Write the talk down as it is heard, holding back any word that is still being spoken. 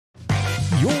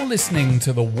You're listening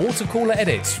to the Watercooler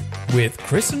Edit with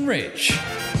Chris and Rich.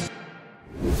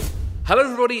 Hello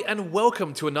everybody and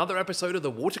welcome to another episode of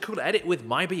the Watercooler Edit with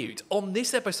my Bayut. On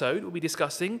this episode, we'll be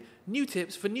discussing new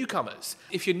tips for newcomers.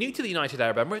 If you're new to the United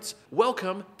Arab Emirates,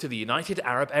 welcome to the United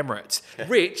Arab Emirates.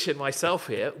 Rich and myself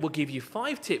here will give you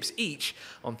 5 tips each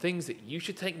on things that you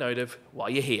should take note of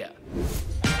while you're here.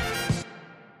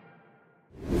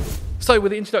 So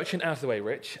with the introduction out of the way,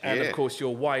 Rich, and of course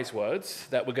your wise words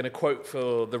that we're going to quote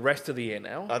for the rest of the year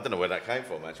now. I don't know where that came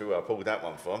from, actually, where I pulled that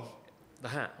one from. The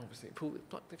hat, obviously.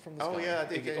 Plucked it from the sky. Oh, yeah,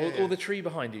 I did. Or the tree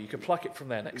behind you. You could pluck it from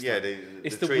there next time.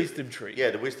 It's the tree, wisdom tree.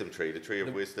 Yeah, the wisdom tree, the tree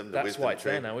of wisdom. That's why it's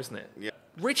there now, isn't it? Yeah.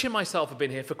 Rich and myself have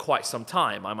been here for quite some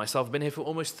time. I myself have been here for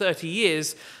almost 30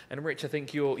 years. And Rich, I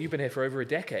think you've been here for over a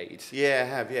decade. Yeah, I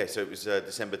have, yeah. So it was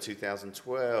December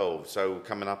 2012. So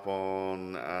coming up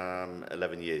on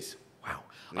 11 years. Wow.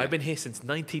 Yeah. I've been here since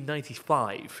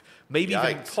 1995, maybe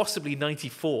even possibly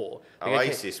 94.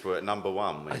 Oasis were at number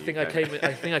 1. I think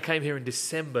I came here in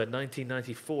December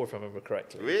 1994, if I remember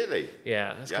correctly. Really?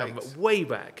 Yeah, that's kind of way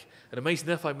back. And amazing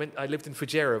enough, I lived in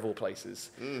Fujairah of all places.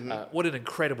 Mm-hmm. What an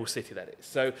incredible city that is.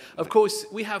 So, of course,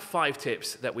 we have 5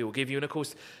 tips that we will give you, and of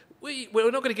course, we're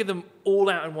not going to give them all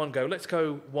out in one go. Let's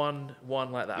go one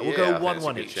like that. We'll go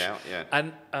one each. Shout, yeah.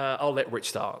 And I'll let Rich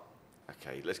start.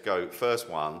 Okay, let's go. First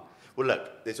one. Well,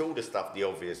 look, there's all the stuff, the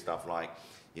obvious stuff, like,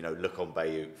 you know, look on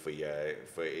Bayut for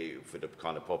the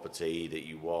kind of property that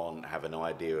you want, have an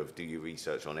idea of, do your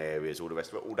research on areas, all the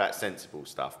rest of it, all that sensible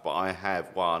stuff. But I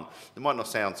have one, it might not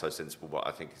sound so sensible, but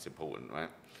I think it's important, right?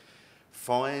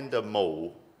 Find a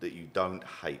mall that you don't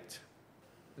hate.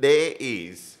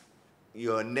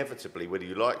 You're inevitably, whether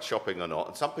you like shopping or not,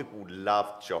 and some people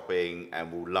love shopping and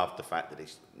will love the fact that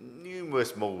there's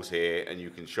numerous malls here and you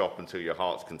can shop until your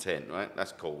heart's content, right?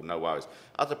 That's cool, no worries.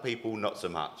 Other people, not so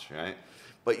much, right?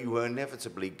 But you are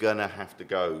inevitably gonna have to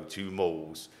go to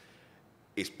malls.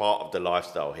 It's part of the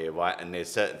lifestyle here, right? And there's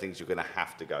certain things you're gonna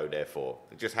have to go there for.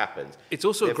 It just happens. It's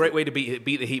also a great way to beat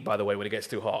the heat, by the way, when it gets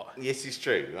too hot. Yes, it's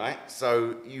true, right?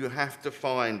 So you have to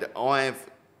find,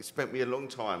 it spent me a long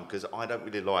time because I don't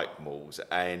really like malls,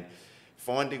 and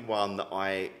finding one that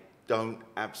I don't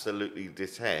absolutely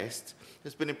detest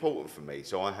has been important for me.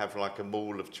 So I have like a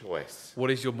mall of choice.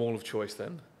 What is your mall of choice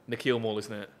then? Nikhil Mall,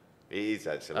 isn't it? It is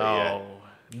actually,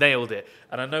 Nailed it.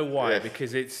 And I know why,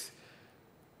 because it's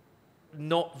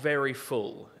not very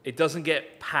full. It doesn't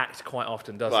get packed quite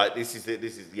often, does it? Right, this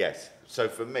is yes. So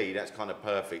for me, that's kind of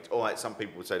perfect. All right, some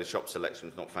people would say the shop selection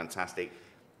is not fantastic.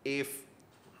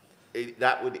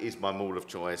 That is my mall of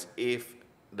choice. If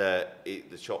the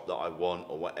shop that I want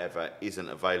or whatever isn't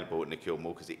available at Nikhil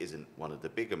Mall, because it isn't one of the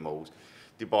bigger malls,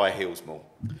 Dubai Hills Mall.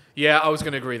 Yeah, I was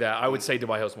going to agree there. I would say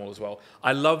Dubai Hills Mall as well.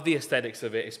 I love the aesthetics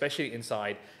of it, especially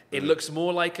inside. It looks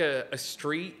more like a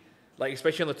street, like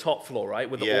especially on the top floor, right,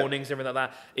 with the awnings and everything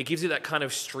like that. It gives you that kind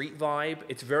of street vibe.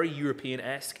 It's very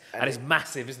European-esque, and it's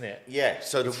massive, isn't it? Yeah,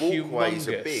 so the walkways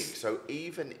humongous. are big. So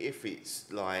even if it's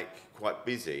like quite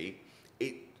busy,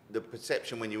 the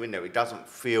perception when you're in there, it doesn't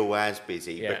feel as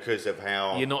busy because of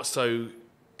how you're not so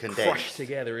condensed. Crushed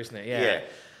together, isn't it? Yeah.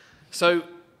 So,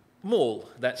 mall,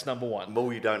 that's number 1.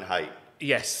 Mall you don't hate.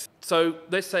 Yes. So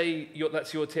let's say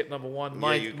that's your tip number 1.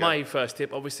 My first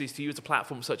tip, obviously, is to use a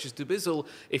platform such as Dubizzle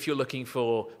if you're looking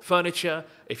for furniture,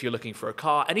 if you're looking for a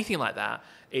car, anything like that,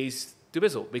 is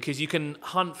Dubizzle, because you can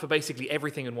hunt for basically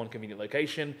everything in one convenient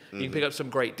location. You can pick up some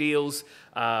great deals,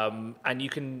 and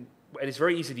it's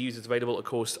very easy to use. It's available, of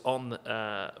course, on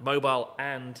mobile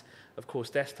and, of course,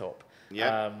 desktop.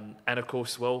 Yeah. And, of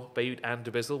course, Bayut and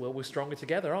Dubizzle, we're stronger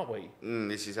together, aren't we?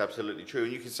 This is absolutely true.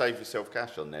 And you can save yourself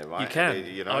cash on there, right? You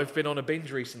can. I've been on a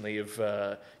binge recently of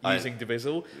using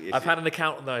Dubizzle. I've had an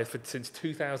account on there since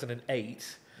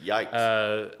 2008.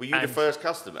 Yikes. Were you the first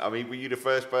customer? I mean, were you the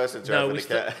first person to have an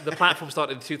account? The platform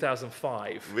started in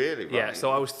 2005. Really? Right. Yeah,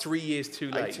 so I was 3 years too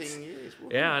late. 18 years?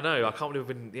 Yeah, I know. I can't believe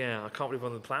I've been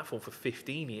on the platform for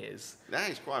 15 years. That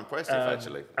is quite impressive,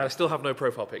 actually. And I still have no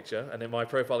profile picture, and then my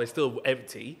profile is still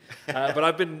empty. But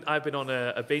I've been on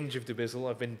a binge of Dubizzle.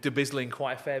 I've been Dubizzling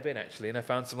quite a fair bit, actually, and I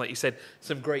found some, like you said,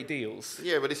 some great deals.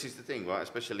 Yeah, but this is the thing, right?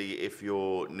 Especially if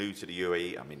you're new to the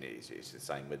UAE. I mean, it's the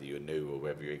same whether you're new or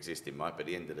whether you're existing, right? But at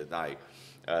the end of the day,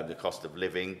 the cost of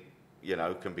living,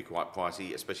 can be quite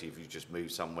pricey, especially if you just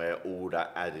move somewhere. All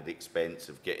that added expense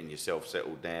of getting yourself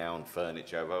settled down,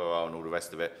 furniture, and all the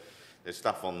rest of it. There's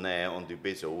stuff on there on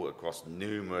Dubizzle across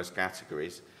numerous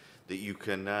categories that you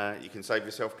can save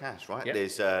yourself cash, right? Yep.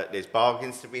 There's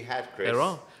bargains to be had, Chris. There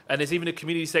are. And there's even a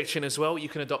community section as well. You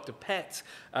can adopt a pet.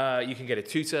 You can get a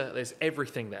tutor. There's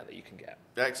everything there that you can get.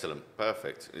 Excellent.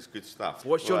 Perfect. It's good stuff.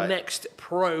 What's your next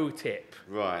pro tip?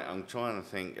 Right. I'm trying to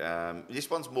think. This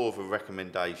one's more of a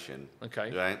recommendation.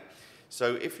 Okay. Right.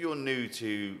 So if you're new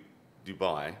to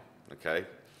Dubai, okay,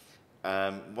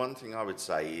 one thing I would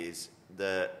say is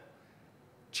that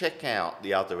check out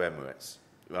the other Emirates,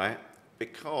 right?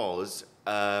 Because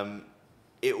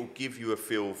it will give you a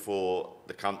feel for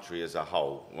the country as a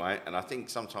whole, right? And I think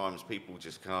sometimes people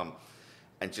just come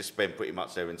and just spend pretty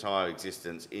much their entire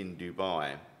existence in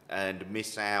Dubai and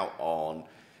miss out on,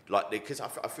 like, because I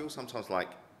feel sometimes like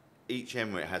each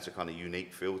emirate has a kind of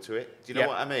unique feel to it. Do you know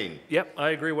what I mean? Yep,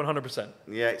 I agree 100%.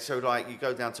 Yeah, so like you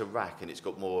go down to Rak and it's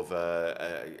got more of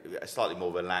a slightly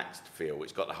more relaxed feel.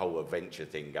 It's got the whole adventure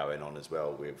thing going on as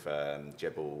well with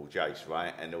Jebel Jais,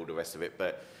 right? And all the rest of it.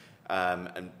 But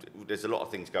and there's a lot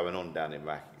of things going on down in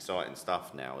Rak, exciting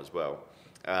stuff now as well.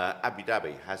 Abu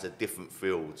Dhabi has a different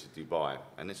feel to Dubai,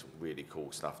 and there's some really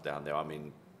cool stuff down there. I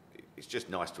mean, it's just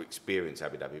nice to experience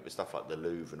Abu Dhabi, but stuff like the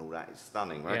Louvre and all that is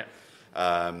stunning, right?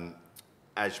 Yeah.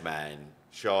 Ajman,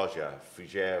 Sharjah,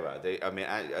 Fujairah.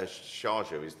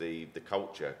 Sharjah is the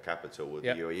culture capital of the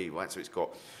UAE, right? So it's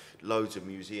got loads of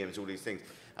museums, all these things.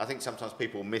 I think sometimes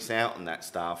people miss out on that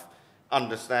stuff,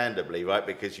 understandably, right?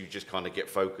 Because you just kind of get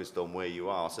focused on where you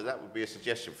are. So that would be a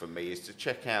suggestion from me, is to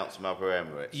check out some other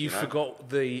Emirates. You forgot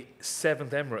the 7th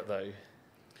Emirate, though.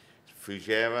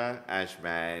 Fujairah,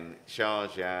 Ajman,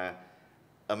 Sharjah,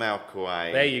 Amal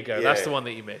Quwain. There you go. Yeah. That's the one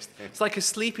that you missed. It's like a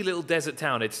sleepy little desert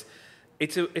town. It's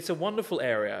a wonderful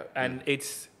area, and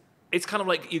it's kind of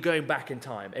like you're going back in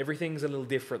time. Everything's a little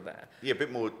different there. Yeah, a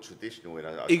bit more traditional.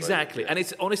 Exactly, and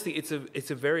it's honestly it's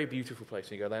a very beautiful place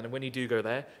when you go there. And when you do go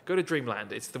there, go to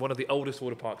Dreamland. It's one of the oldest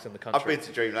water parks in the country. I've been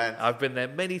to Dreamland. I've been there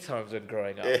many times when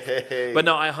growing up. But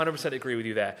no, I 100% agree with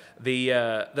you there.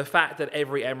 The fact that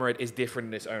every emirate is different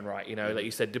in its own right. You know, like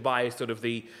you said, Dubai is sort of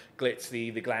the glitz,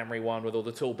 the glamoury one with all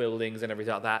the tall buildings and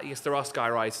everything like that. Yes, there are sky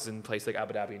rises in places like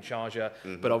Abu Dhabi and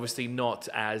Sharjah, but obviously not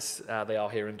as they are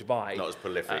here in Dubai. Not as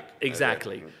prolific.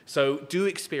 Exactly. So do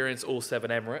experience all 7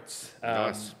 Emirates.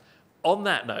 Nice. On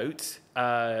that note,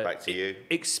 back to you.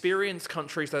 Experience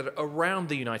countries that are around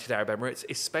the United Arab Emirates,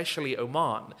 especially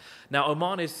Oman. Now,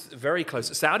 Oman is very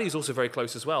close. Saudi is also very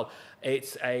close as well.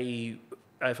 It's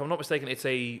if I'm not mistaken, it's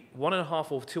a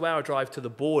 1.5 or 2 hour drive to the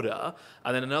border,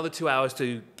 and then another 2 hours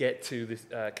to get to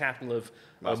the capital of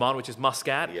Oman, which is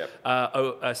Muscat.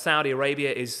 Yep. Saudi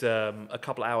Arabia is a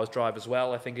couple of hours drive as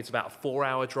well. I think it's about a 4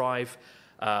 hour drive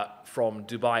from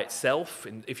Dubai itself.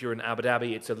 And if you're in Abu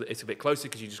Dhabi, it's a bit closer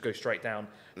because you just go straight down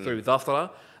through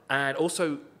Dhathra. And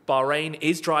also, Bahrain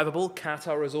is drivable.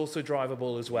 Qatar is also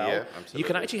drivable as well. Yeah, absolutely. You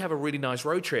can actually have a really nice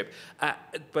road trip.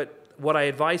 But what I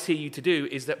advise you to do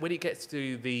is that when it gets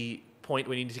to the point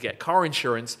when you need to get car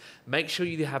insurance, make sure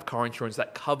you have car insurance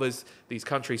that covers these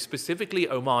countries, specifically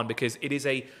Oman, because it's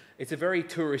a very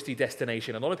touristy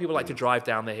destination. A lot of people like to drive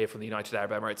down there here from the United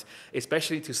Arab Emirates,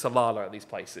 especially to Salalah, these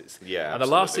places. Yeah, and the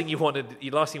last thing you want to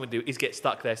do is get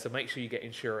stuck there. So make sure you get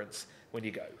insurance when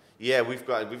you go. Yeah, we've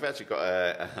actually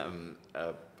got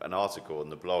an article on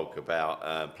the blog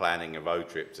about planning a road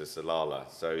trip to Salalah.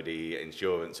 So the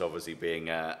insurance obviously being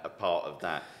a part of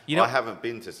that. I haven't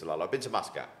been to Salalah. I've been to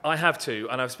Muscat. I have too,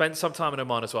 and I've spent some time in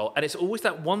Oman as well. And it's always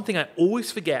that one thing I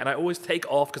always forget, and I always take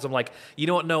off because I'm like, you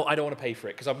know what? No, I don't want to pay for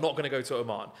it because I'm not going to go to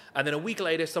Oman. And then a week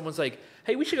later, someone's like,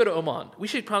 hey, we should go to Oman. We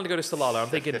should plan to go to Salalah. I'm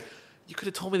thinking, you could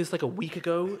have told me this like a week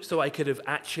ago, so I could have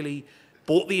actually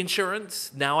bought the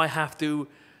insurance. Now I have to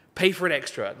pay for it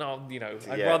extra. No,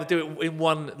 I'd rather do it in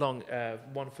one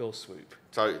fell swoop.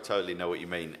 Totally know what you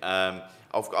mean.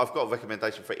 I've got a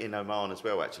recommendation for in Oman as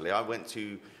well, actually. I went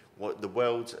to the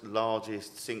world's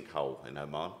largest sinkhole in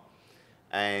Oman.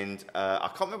 And I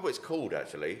can't remember what it's called,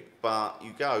 actually. But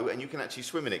you go and you can actually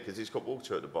swim in it because it's got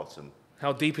water at the bottom.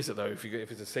 How deep is it, though, if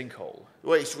it's a sinkhole?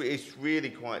 Well, it's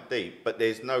really quite deep, but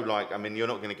there's no, you're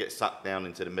not going to get sucked down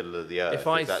into the middle of the earth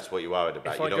if that's what you're worried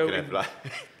about. You're not going to...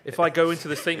 If I go into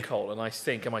the sinkhole and I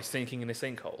sink, am I sinking in a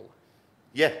sinkhole?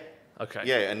 Yeah. Okay.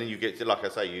 Yeah, and then you get, like I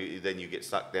say, you get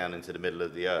sucked down into the middle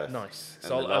of the earth. Nice. And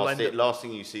so the last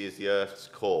thing you see is the Earth's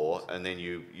core, and then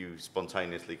you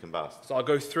spontaneously combust. So I'll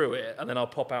go through it, and then I'll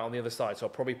pop out on the other side. So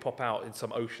I'll probably pop out in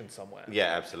some ocean somewhere.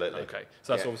 Yeah, absolutely. Okay.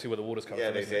 So that's obviously where the water's coming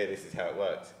from. This is how it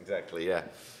works. Exactly. Yeah.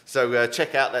 So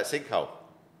check out that sinkhole.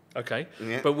 Okay.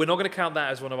 Yeah. But we're not going to count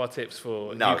that as one of our tips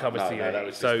for newcomers to UAE. That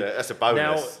was that's a bonus.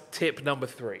 Now, tip number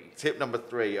 3. Tip number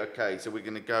 3. Okay, so we're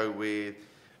going to go with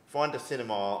find a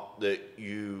cinema that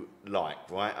you like,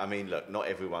 right? I mean, look, not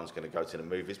everyone's going to go to the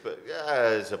movies, but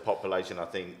as a population, I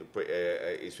think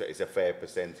it's a fair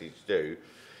percentage do.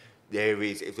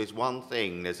 If there's one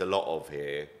thing there's a lot of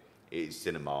here, it's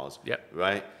cinemas,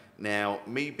 right? Now,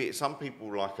 some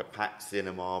people like a packed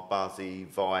cinema, buzzy,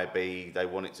 vibey. They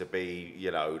want it to be,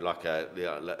 like a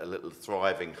little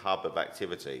thriving hub of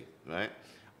activity, right?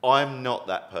 I'm not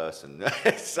that person.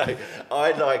 So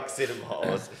I like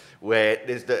cinemas where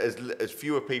there's as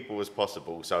fewer people as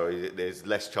possible, so there's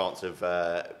less chance of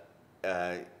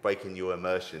breaking your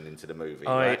immersion into the movie.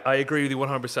 I agree with you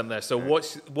 100% there. So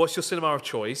what's your cinema of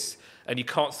choice? And you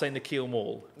can't say Nikhil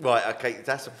Mall. Right, okay,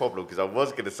 that's a problem because I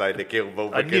was going to say Nikhil Mall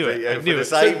because I knew for it. the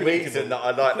same reason that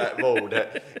I like that mall.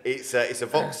 That it's a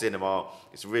Vox cinema.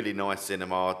 It's a really nice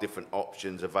cinema, different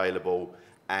options available,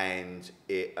 and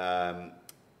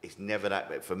it's never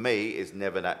that, for me, it's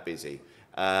never that busy.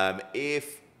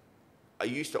 If I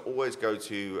used to always go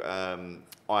to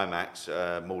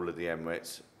IMAX, Mall of the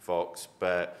Emirates, Fox,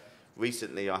 but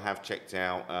recently I have checked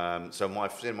out, so my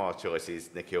cinema choice is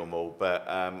Nikhil Mall, but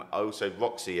also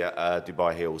Roxy at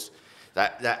Dubai Hills.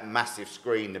 That massive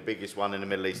screen, the biggest one in the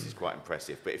Middle East, is quite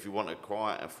impressive. But if you want a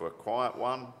quiet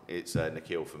one, it's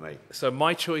Nikhil for me. So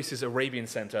my choice is Arabian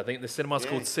Centre. I think the cinema's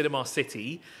called Cinema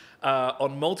City.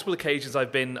 On multiple occasions,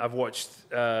 I've watched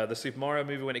the Super Mario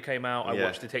movie when it came out. I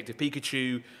watched Detective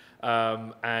Pikachu,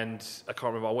 and I can't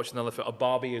remember. I watched another film, a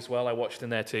Barbie as well. I watched in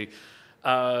there too.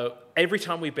 Every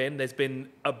time we've been, there's been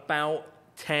about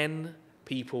 10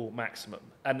 people maximum,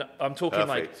 and I'm talking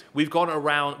like we've gone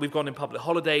in public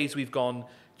holidays, we've gone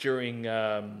during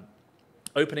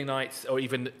opening nights, or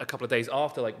even a couple of days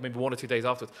after, like maybe 1 or 2 days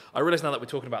afterwards. I realize now that we're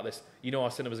talking about this, our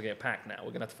cinemas are getting packed now.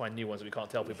 We're going to have to find new ones that we can't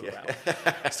tell people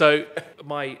about. So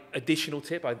my additional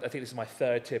tip, I think this is my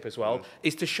third tip as well,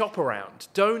 is to shop around.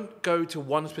 Don't go to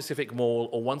one specific mall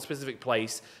or one specific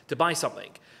place to buy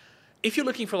something. If you're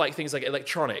looking for like things like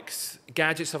electronics,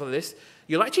 gadgets, stuff like this,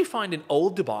 you'll actually find in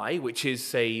Old Dubai, which is,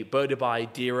 say, Bur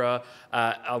Dubai, Dira,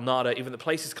 Al Nada, even the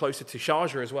places closer to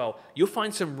Sharjah as well, you'll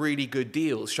find some really good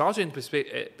deals. Sharjah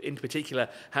in particular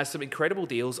has some incredible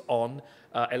deals on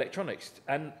electronics.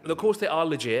 And of course they are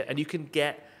legit, and you can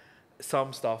get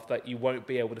some stuff that you won't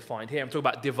be able to find here. I'm talking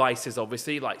about devices,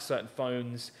 obviously, like certain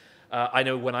phones. I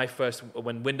know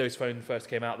when Windows Phone first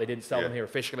came out, they didn't sell them here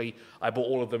officially. I bought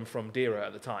all of them from Dira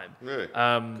at the time. Really?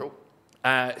 Cool.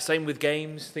 Same with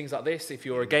games, things like this. If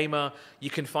you're a gamer, you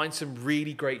can find some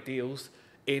really great deals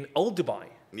in Old Dubai.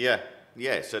 Yeah.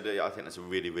 So I think that's a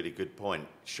really, really good point.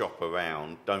 Shop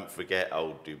around. Don't forget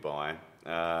Old Dubai,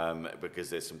 because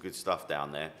there's some good stuff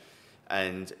down there.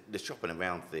 And the shopping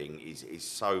around thing is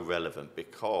so relevant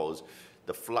because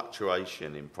the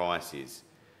fluctuation in prices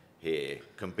here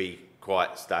can be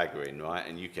quite staggering, right?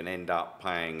 And you can end up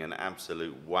paying an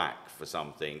absolute whack for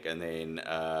something, and then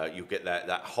you get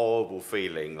that horrible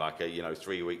feeling like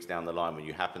 3 weeks down the line when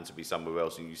you happen to be somewhere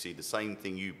else and you see the same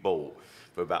thing you bought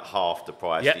for about half the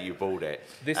price that you bought it.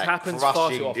 This happens far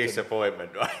too often.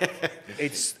 Disappointment, right?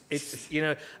 It's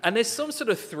and there's some sort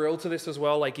of thrill to this as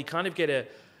well. Like you kind of get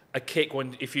a kick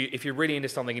when if you're really into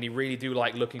something and you really do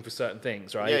like looking for certain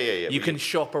things, right? Yeah. You can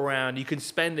shop around. You can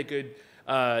spend a good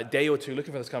day or two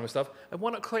looking for this kind of stuff, and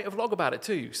why not create a vlog about it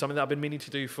too? Something that I've been meaning to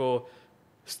do for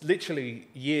literally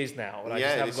years now, and I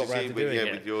just haven't got around to doing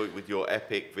it. With your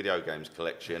epic video games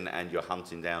collection and your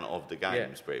hunting down of the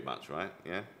games, pretty much, right?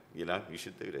 Yeah, you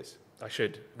should do this. I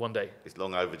should one day. It's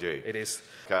long overdue. It is.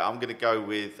 Okay, I'm going to go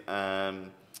with.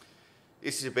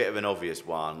 This is a bit of an obvious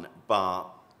one, but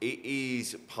it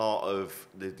is part of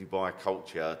the Dubai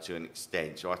culture to an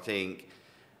extent. So I think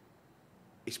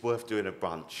it's worth doing a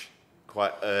brunch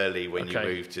quite early when you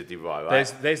move to Dubai,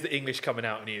 right? There's the English coming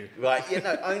out in you. Right,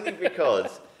 only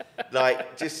because,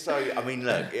 just so, I mean,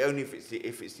 look, only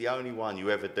if it's the only one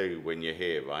you ever do when you're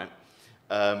here, right?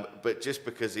 But just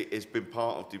because it has been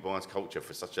part of Dubai's culture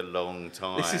for such a long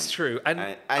time. This is true.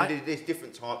 And there's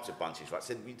different types of brunches, right?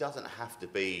 So it doesn't have to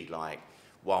be like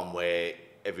one where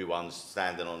everyone's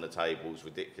standing on the tables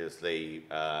ridiculously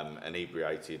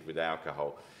inebriated with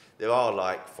alcohol. There are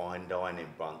like fine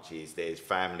dining brunches. There's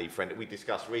family friendly. We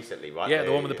discussed recently, right? Yeah,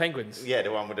 the one with the penguins. Yeah,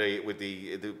 the one with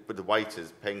the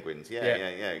waiters, penguins. Yeah,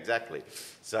 exactly.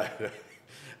 So,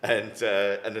 and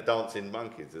the dancing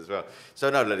monkeys as well.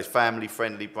 So no, there's family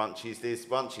friendly brunches. There's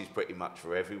brunches pretty much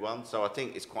for everyone. So I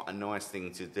think it's quite a nice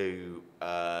thing to do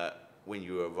when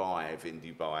you arrive in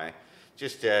Dubai,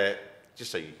 just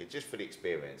so you could, just for the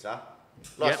experience, huh?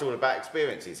 Life's all about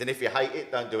experiences, and if you hate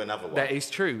it, don't do another one. That is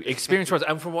true. Experience-wise,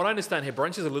 and from what I understand here,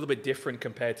 brunch is a little bit different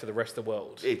compared to the rest of the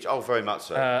world. Very much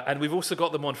so. And we've also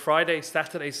got them on Fridays,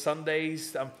 Saturdays,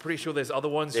 Sundays. I'm pretty sure there's other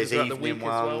ones throughout the week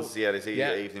ones, as well. Yeah, there's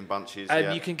evening bunches.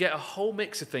 And you can get a whole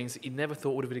mix of things that you never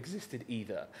thought would have existed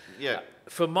either. Yeah.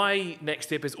 For my next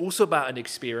tip is also about an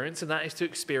experience, and that is to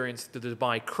experience the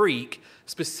Dubai Creek,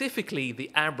 specifically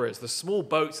the Abras, the small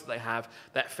boats that they have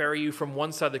that ferry you from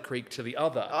one side of the creek to the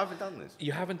other. I haven't done this.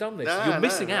 You haven't done this. No, You're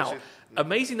missing out. No.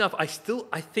 Amazing enough, I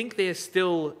think they're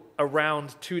still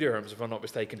around 2 dirhams, if I'm not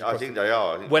mistaken. I think they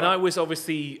are. When I was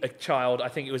obviously a child, I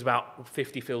think it was about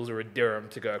 50 fils or a dirham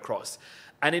to go across.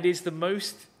 And it is the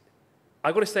most,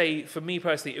 I got to say, for me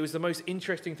personally, it was the most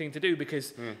interesting thing to do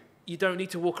because you don't need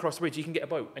to walk across the bridge. You can get a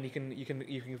boat and you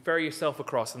can ferry yourself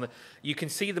across, and you can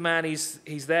see the man.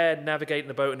 He's there navigating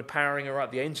the boat and powering her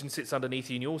up. The engine sits underneath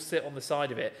you, and you all sit on the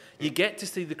side of it. You get to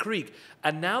see the creek,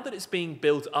 and now that it's being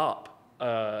built up,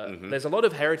 there's a lot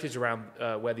of heritage around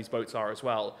where these boats are as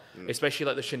well, especially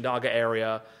like the Shindaga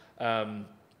area.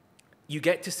 You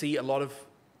get to see a lot of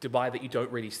Dubai that you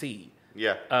don't really see.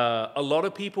 Yeah. A lot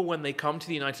of people, when they come to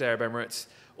the United Arab Emirates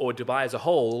or Dubai as a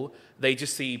whole, they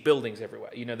just see buildings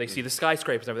everywhere. You know, they see the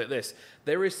skyscrapers and everything like this.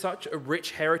 There is such a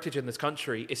rich heritage in this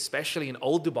country, especially in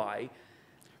old Dubai.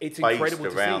 It's incredible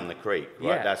to see. around the creek,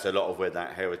 right? Yeah. That's a lot of where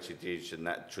that heritage and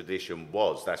that tradition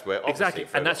was. That's where Exactly,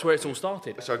 and that's where it's all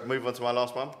started. So I can move on to my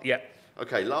last one? Yeah.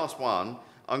 Okay, last one.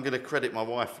 I'm going to credit my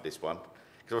wife for this one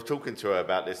because I was talking to her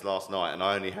about this last night and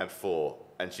I only had 4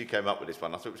 and she came up with this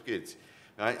one. I thought it was good.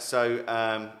 Right,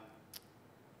 so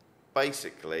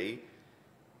basically,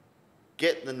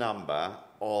 get the number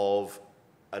of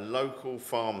a local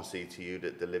pharmacy to you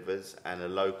that delivers and a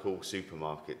local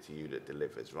supermarket to you that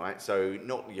delivers, right? So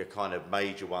not your kind of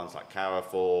major ones like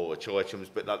Carrefour or Choichums,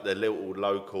 but like the little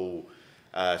local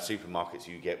supermarkets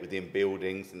you get within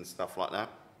buildings and stuff like that.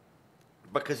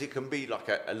 Because it can be like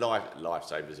a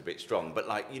lifesaver is a bit strong, but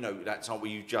like, you know, that time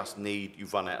where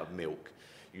you've run out of milk,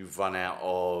 you've run out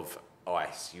of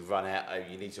ice, you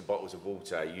need some bottles of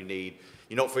water,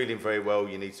 you're not feeling very well,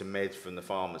 you need some meds from the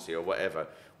pharmacy or whatever.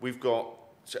 We've got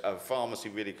a pharmacy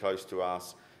really close to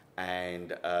us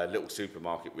and a little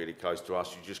supermarket really close to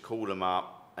us. You just call them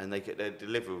up and they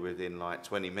deliver within like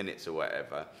 20 minutes or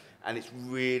whatever. And it's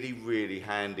really, really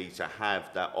handy to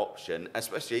have that option,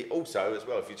 especially also as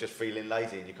well if you're just feeling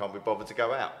lazy and you can't be bothered to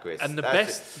go out, Chris. And the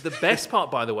best part,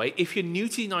 by the way, if you're new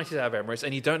to United Arab Emirates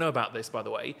and you don't know about this, by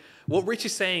the way, what Rich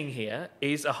is saying here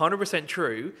is 100%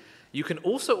 true. You can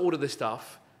also order this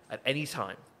stuff at any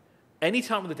time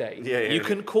of the day. You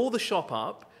can call the shop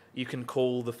up. You can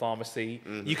call the pharmacy.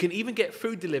 You can even get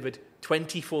food delivered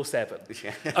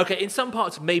 24/7. Okay, in some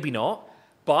parts, maybe not,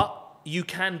 but you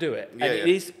can do it. And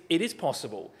it is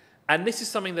possible. And this is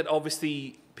something that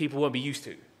obviously people won't be used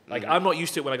to. Like, I'm not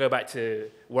used to it when I go back to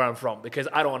where I'm from because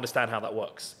I don't understand how that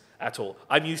works at all.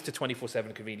 I'm used to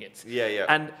 24/7 convenience.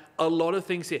 And a lot of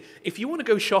things here. If you want to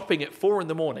go shopping at 4 in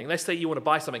the morning, let's say you want to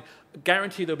buy something,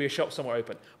 guarantee there'll be a shop somewhere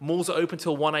open. Malls are open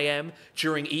till 1 a.m.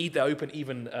 During Eid, they're open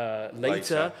even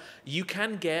later. You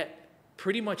can get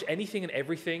pretty much anything and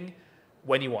everything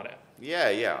when you want it.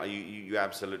 You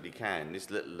absolutely can.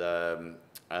 This little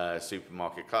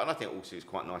supermarket club, and I think also it's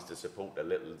quite nice to support the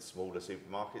little smaller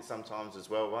supermarkets sometimes as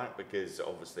well, right? Because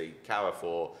obviously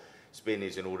Carrefour,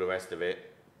 Spinach and all the rest of it,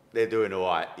 they're doing all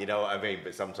right, you know what I mean?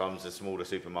 But sometimes the smaller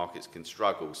supermarkets can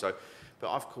struggle. So, but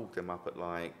I've called them up at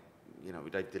like, you know,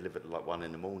 they've delivered at like 1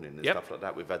 in the morning and stuff like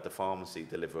that. We've had the pharmacy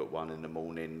deliver at 1 in the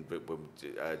morning, but when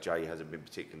Jay hasn't been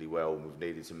particularly well and we've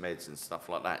needed some meds and stuff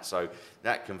like that. So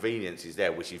that convenience is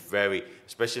there, which is very,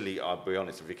 especially, I'll be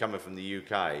honest, if you're coming from the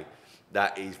UK,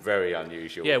 that is very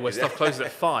unusual. Yeah, where stuff closes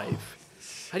at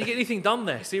 5. How do you get anything done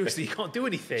there? Seriously, you can't do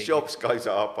anything. Shops close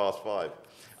at 5:30.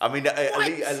 I mean,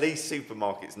 at least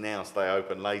supermarkets now stay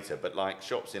open later, but like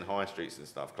shops in high streets and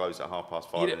stuff close at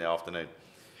 5:30 in the afternoon.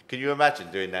 Can you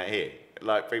imagine doing that here?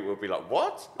 Like, people would be like,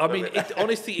 what? I mean,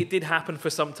 honestly, it did happen for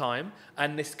some time,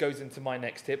 and this goes into my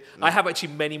next tip. I have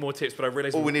actually many more tips, but I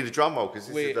realised... we need a drum roll, because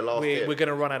this is the last tip. We're going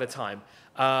to run out of time.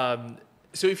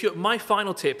 So my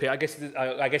final tip here, I guess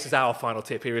it's our final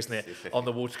tip here, isn't it, on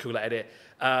the water cooler edit,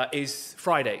 is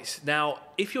Fridays. Now,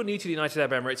 if you're new to the United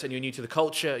Arab Emirates and you're new to the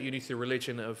culture, you're new to the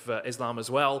religion of Islam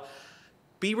as well,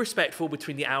 be respectful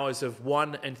between the hours of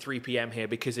 1 and 3 p.m. here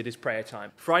because it is prayer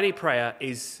time. Friday prayer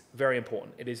is very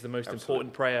important. It is the most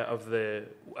important prayer of the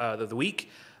week.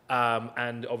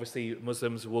 And obviously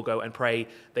Muslims will go and pray.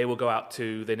 They will go out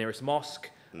to the nearest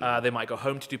mosque. They might go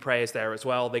home to do prayers there as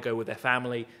well. They go with their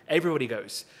family. Everybody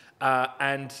goes.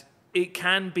 And it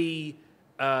can be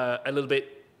a little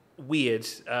bit weird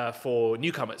for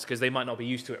newcomers because they might not be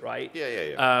used to it, right?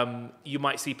 Yeah. You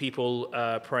might see people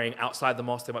praying outside the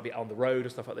mosque. They might be on the road or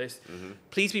stuff like this. Mm-hmm.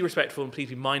 Please be respectful and please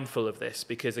be mindful of this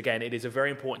because, again, it is a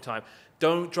very important time.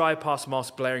 Don't drive past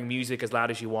mosque blaring music as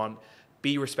loud as you want.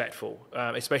 Be respectful,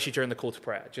 especially during the call to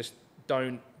prayer. Just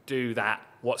don't do that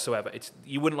whatsoever.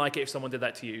 You wouldn't like it if someone did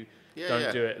that to you.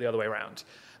 Don't do it the other way around.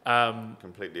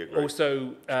 Completely agree.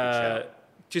 Also,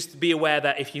 just be aware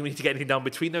that if you need to get anything done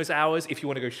between those hours, if you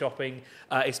want to go shopping,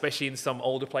 especially in some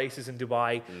older places in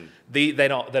Dubai, they're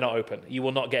not open. You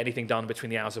will not get anything done between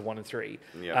the hours of 1 and 3.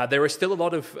 Yeah. There are still a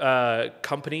lot of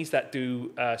companies that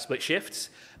do split shifts.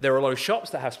 There are a lot of shops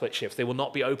that have split shifts. They will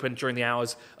not be open during the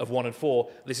hours of 1 and 4.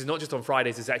 This is not just on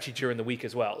Fridays, it's actually during the week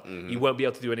as well. Mm-hmm. You won't be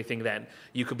able to do anything then.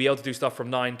 You could be able to do stuff from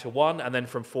 9 to 1 and then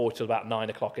from 4 till about 9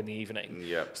 o'clock in the evening.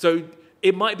 Yeah. So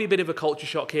it might be a bit of a culture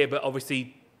shock here, but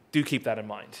obviously do keep that in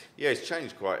mind. Yeah, it's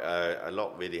changed quite a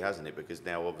lot, really, hasn't it? Because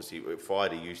now, obviously,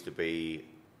 Friday used to be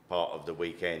part of the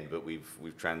weekend, but we've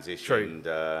transitioned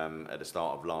at the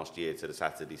start of last year to the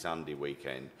Saturday-Sunday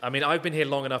weekend. I mean, I've been here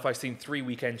long enough. I've seen 3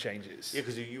 weekend changes. Yeah,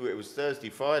 because it was Thursday,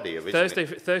 Friday originally.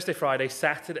 Thursday, Friday,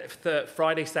 Saturday,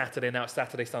 Friday, Saturday. Now it's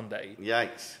Saturday, Sunday.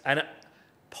 Yikes! And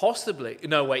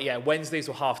Wednesdays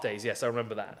were half days. Yes, I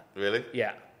remember that. Really?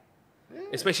 Yeah.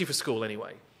 Especially for school,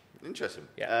 anyway. Interesting.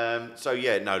 Yeah.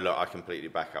 Look, I completely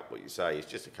back up what you say. It's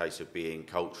just a case of being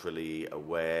culturally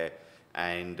aware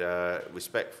and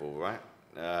respectful, right?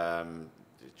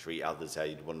 Treat others how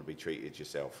you'd want to be treated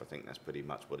yourself. I think that's pretty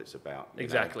much what it's about.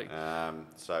 Exactly. I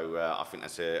think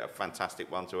that's a fantastic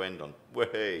one to end on.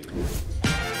 Way.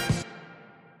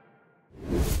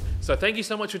 So thank you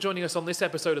so much for joining us on this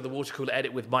episode of the Water Cooler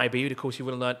Edit with Bayut. Of course, you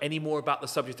want to learn any more about the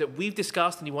subject that we've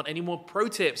discussed and you want any more pro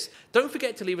tips, don't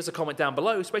forget to leave us a comment down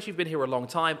below, especially if you've been here a long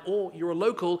time or you're a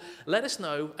local. Let us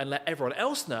know and let everyone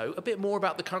else know a bit more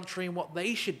about the country and what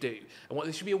they should do and what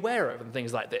they should be aware of and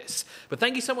things like this. But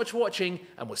thank you so much for watching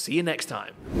and we'll see you next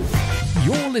time.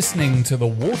 You're listening to the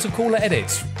Water Cooler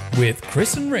Edit with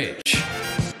Chris and Rich.